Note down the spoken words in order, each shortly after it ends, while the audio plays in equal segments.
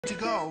To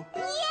go.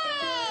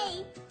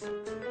 Yay!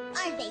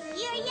 Are they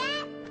here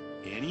yet?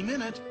 Any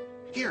minute.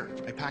 Here,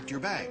 I packed your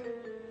bag.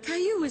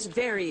 Caillou was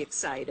very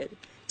excited.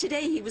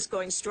 Today he was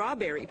going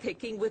strawberry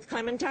picking with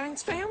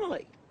Clementine's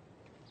family.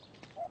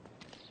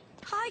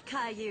 Hi,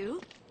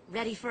 Caillou.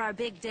 Ready for our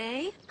big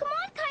day? Come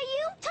on,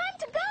 Caillou, time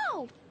to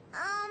go!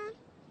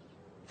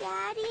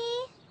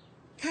 Daddy?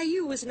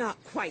 Caillou was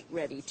not quite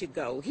ready to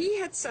go. He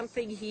had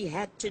something he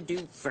had to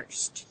do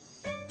first.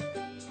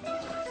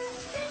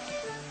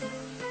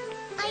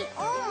 I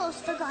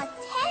almost forgot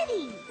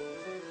Teddy.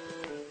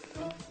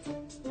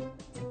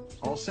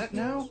 All set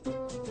now?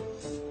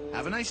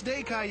 Have a nice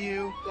day,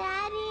 Caillou.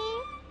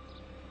 Daddy,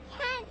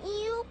 can't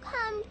you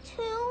come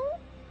too?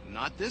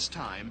 Not this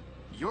time.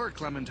 You're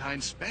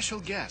Clementine's special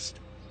guest.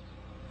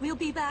 We'll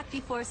be back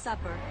before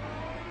supper.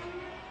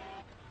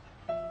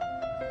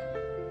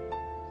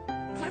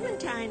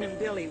 Clementine and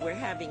Billy were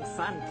having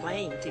fun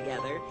playing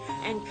together,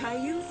 and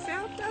Caillou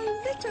felt a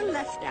little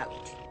left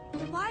out.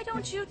 Why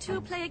don't you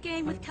two play a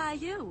game with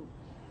Caillou?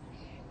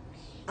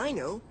 I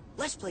know.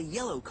 Let's play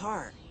yellow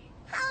car.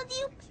 How do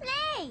you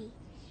play?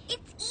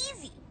 It's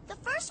easy. The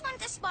first one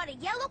to spot a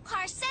yellow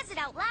car says it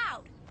out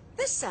loud.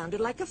 This sounded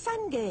like a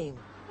fun game.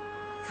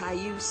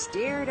 Caillou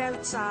stared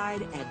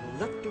outside and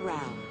looked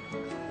around.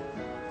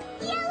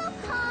 Yellow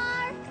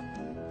car!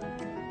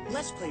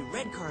 Let's play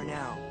red car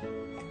now.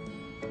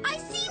 I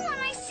see one,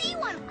 I see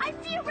one! I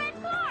see a red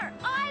car!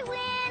 I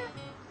win!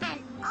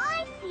 And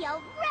I see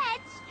a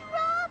red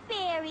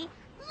strawberry!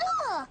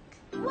 Look!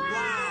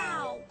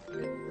 Wow!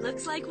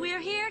 Looks like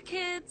we're here,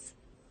 kids.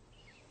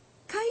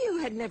 Caillou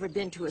had never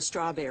been to a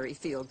strawberry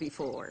field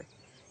before.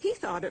 He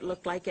thought it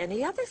looked like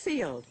any other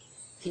field.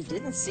 He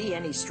didn't see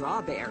any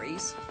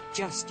strawberries,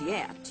 just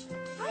yet.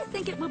 I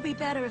think it would be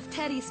better if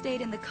Teddy stayed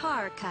in the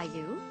car,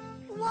 Caillou.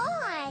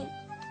 Why?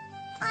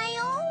 I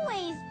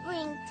always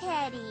bring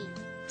Teddy.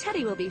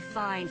 Teddy will be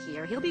fine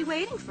here. He'll be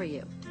waiting for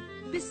you.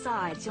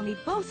 Besides, you'll need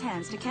both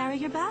hands to carry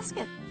your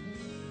basket.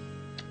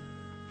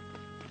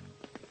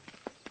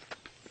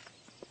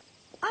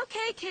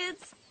 Okay,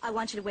 kids. I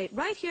want you to wait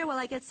right here while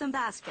I get some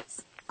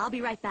baskets. I'll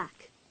be right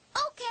back.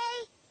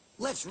 Okay.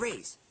 Let's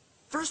race.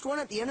 First one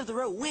at the end of the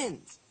row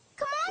wins.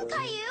 Come on,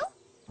 Caillou.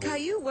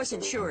 Caillou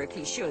wasn't sure if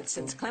he should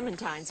since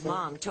Clementine's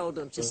mom told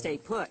him to stay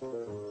put.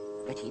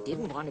 But he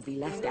didn't want to be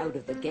left out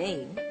of the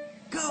game.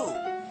 Go!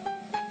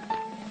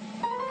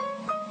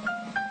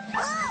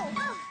 Oh!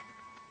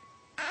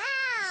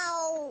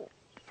 Ow!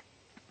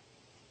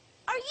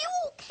 Are you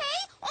okay?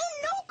 Oh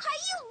no,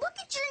 Caillou, look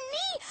at your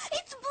knee!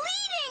 It's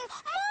bleeding!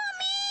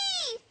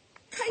 Mommy!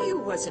 Caillou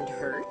wasn't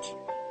hurt.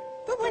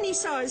 But when he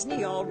saw his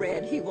knee all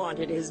red, he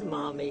wanted his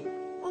mommy.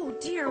 Oh,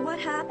 dear, what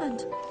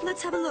happened?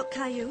 Let's have a look,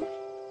 Caillou.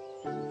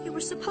 You were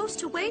supposed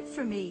to wait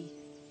for me.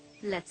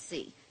 Let's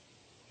see.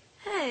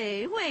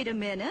 Hey, wait a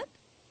minute.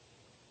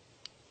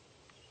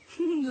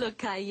 Look,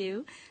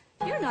 Caillou,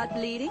 you're not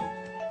bleeding.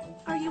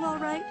 Are you all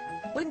right?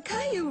 When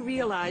Caillou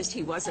realized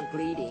he wasn't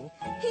bleeding,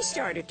 he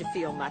started to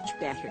feel much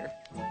better.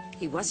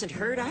 He wasn't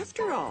hurt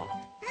after all.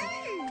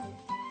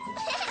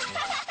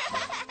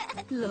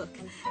 Look,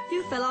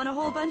 you fell on a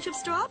whole bunch of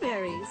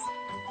strawberries.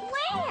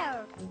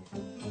 Where?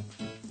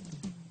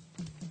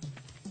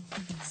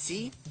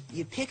 See?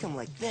 You pick them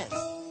like this.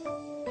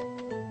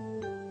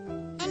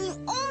 And you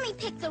only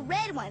pick the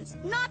red ones,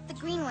 not the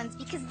green ones,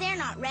 because they're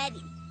not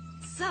ready.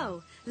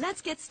 So,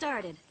 let's get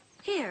started.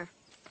 Here,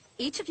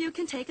 each of you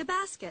can take a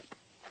basket.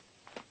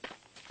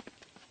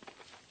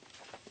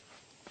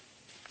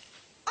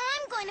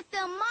 I'm going to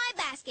fill my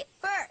basket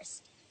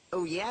first.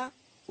 Oh, yeah?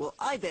 Well,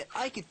 I bet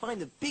I could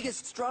find the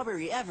biggest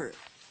strawberry ever.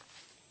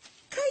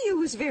 Caillou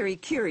was very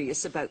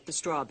curious about the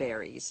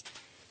strawberries.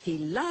 He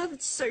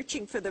loved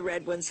searching for the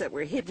red ones that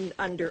were hidden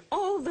under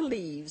all the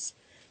leaves.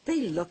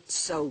 They looked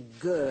so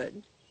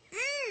good.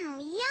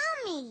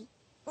 Yummy.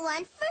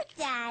 One for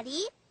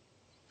Daddy,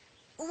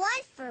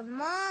 one for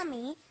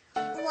Mommy,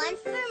 one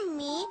for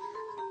me,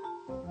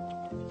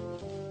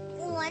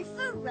 one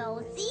for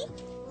Rosie,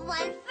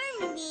 one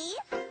for me,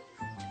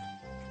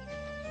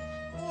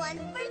 one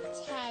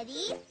for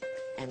Teddy.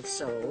 And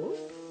so,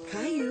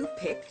 Caillou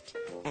picked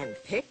and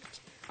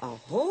picked a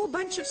whole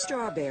bunch of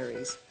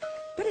strawberries.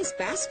 But his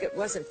basket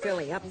wasn't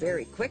filling up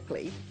very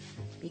quickly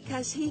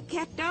because he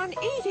kept on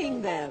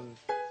eating them.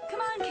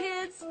 Come on,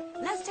 kids.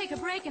 Let's take a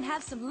break and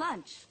have some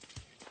lunch.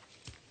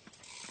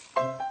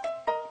 Look,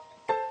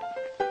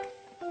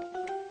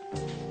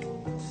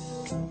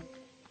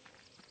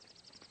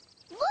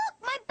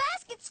 my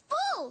basket's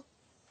full.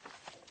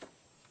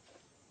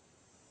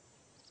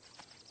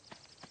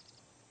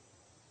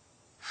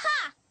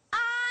 Ha!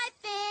 I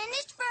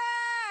finished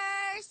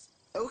first.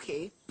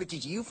 Okay, but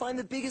did you find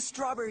the biggest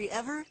strawberry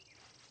ever?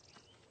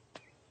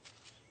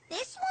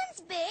 This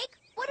one's big.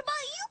 What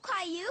about you,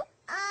 Caillou?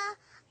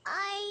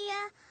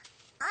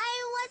 I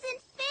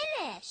wasn't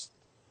finished.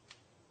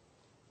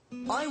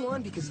 I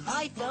won because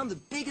I found the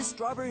biggest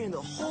strawberry in the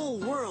whole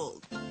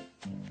world.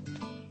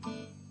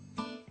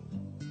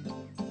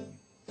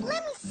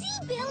 Let me see,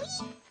 Billy.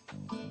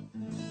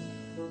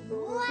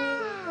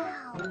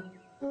 Wow.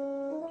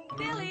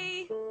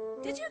 Billy,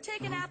 did you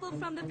take an apple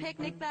from the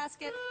picnic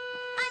basket?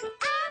 An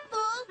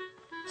apple?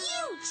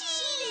 You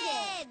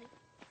cheated!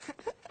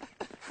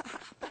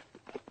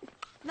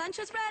 Lunch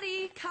is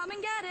ready. Come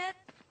and get it.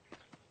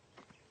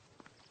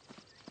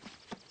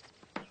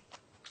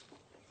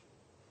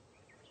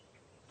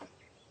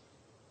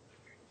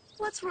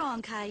 What's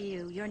wrong,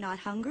 Caillou? You're not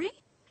hungry?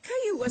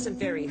 Caillou wasn't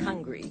very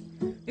hungry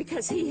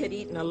because he had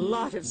eaten a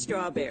lot of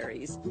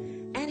strawberries,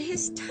 and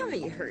his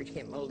tummy hurt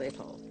him a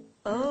little.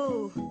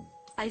 Oh,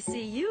 I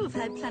see you've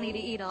had plenty to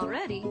eat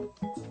already.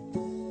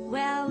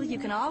 Well, you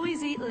can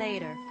always eat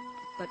later.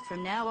 But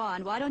from now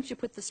on, why don't you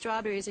put the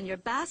strawberries in your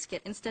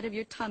basket instead of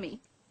your tummy?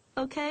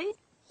 Okay?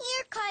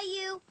 Here,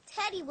 Caillou.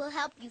 Teddy will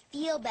help you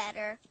feel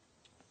better.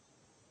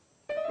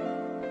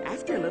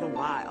 After a little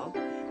while,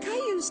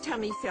 Caillou's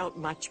tummy felt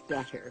much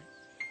better.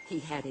 He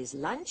had his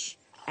lunch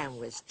and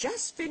was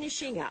just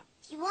finishing up.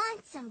 You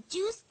want some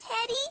juice,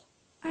 Teddy?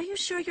 Are you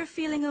sure you're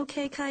feeling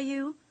okay,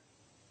 Caillou?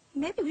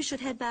 Maybe we should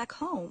head back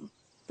home.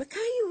 But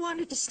Caillou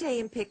wanted to stay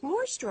and pick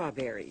more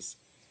strawberries.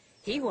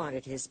 He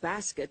wanted his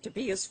basket to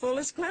be as full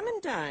as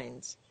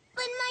clementines.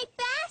 But my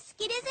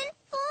basket isn't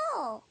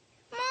full.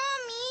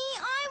 Mommy,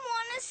 I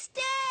want to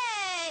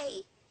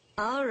stay.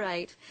 All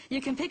right.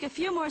 You can pick a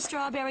few more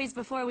strawberries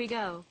before we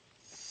go.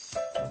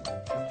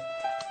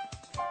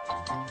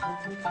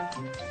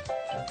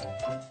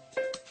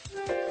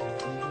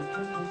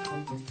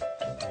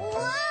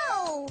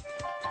 Whoa!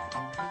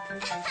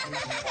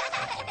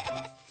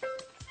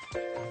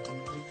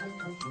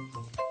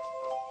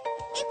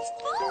 It's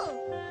full.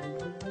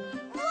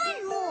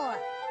 One more.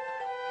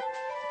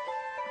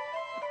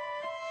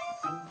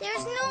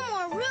 There's no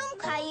more room,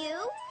 Caillou.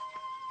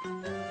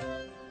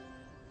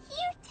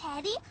 Here,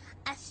 Teddy,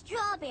 a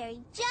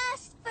strawberry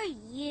just for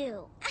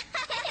you.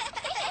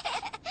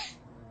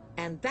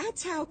 And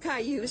that's how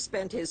Caillou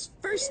spent his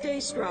first day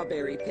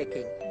strawberry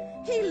picking.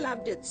 He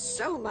loved it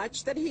so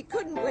much that he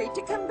couldn't wait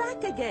to come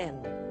back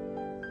again.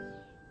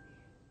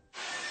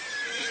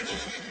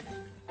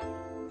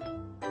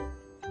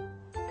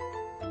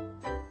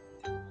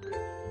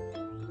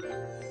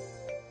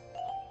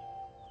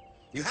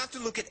 You have to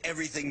look at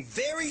everything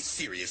very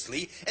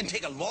seriously and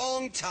take a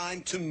long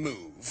time to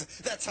move.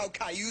 That's how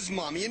Caillou's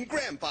mommy and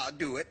grandpa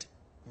do it.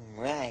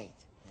 Right.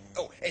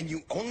 Oh, and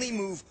you only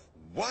move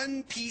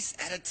one piece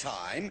at a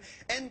time,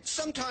 and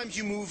sometimes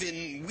you move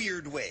in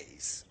weird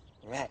ways.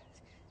 Right.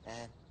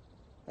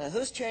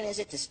 Whose turn is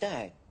it to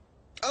start?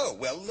 Oh,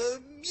 well,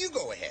 you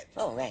go ahead.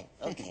 Oh, right.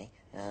 Okay.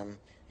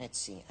 Let's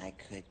see. I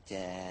could,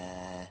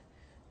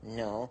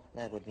 no,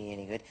 that would be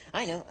any good.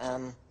 I know.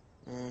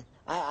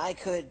 I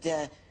could,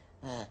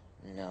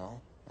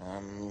 no.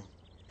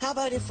 How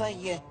about if I,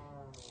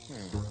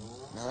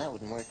 no, that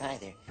wouldn't work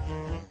either.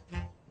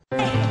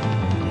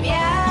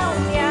 Meow,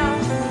 meow,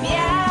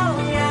 meow,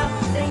 meow.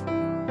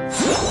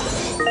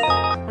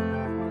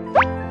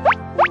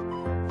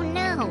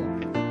 No.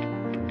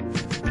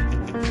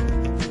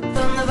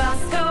 From the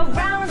bus go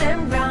round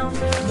and round,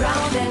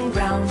 round and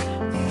round.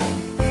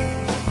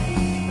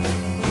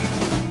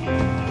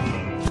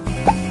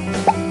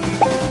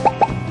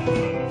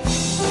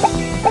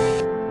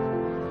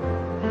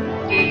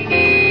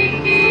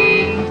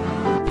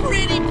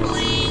 Pretty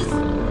please!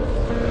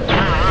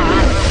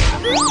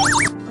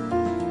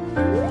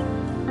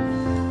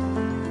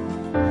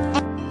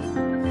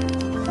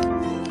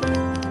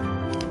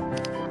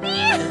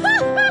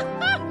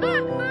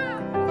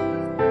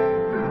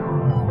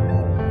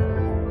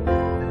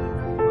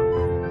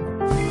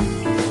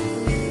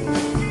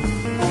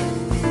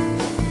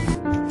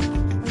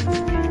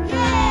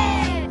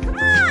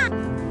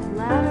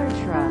 Ladder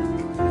truck.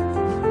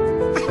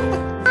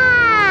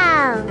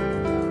 Wow!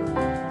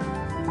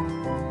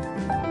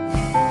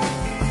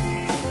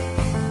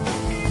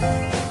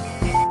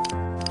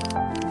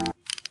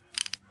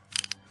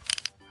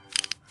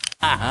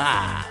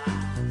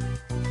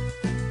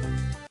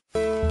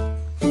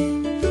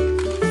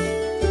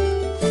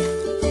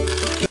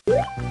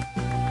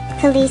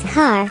 Police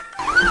car.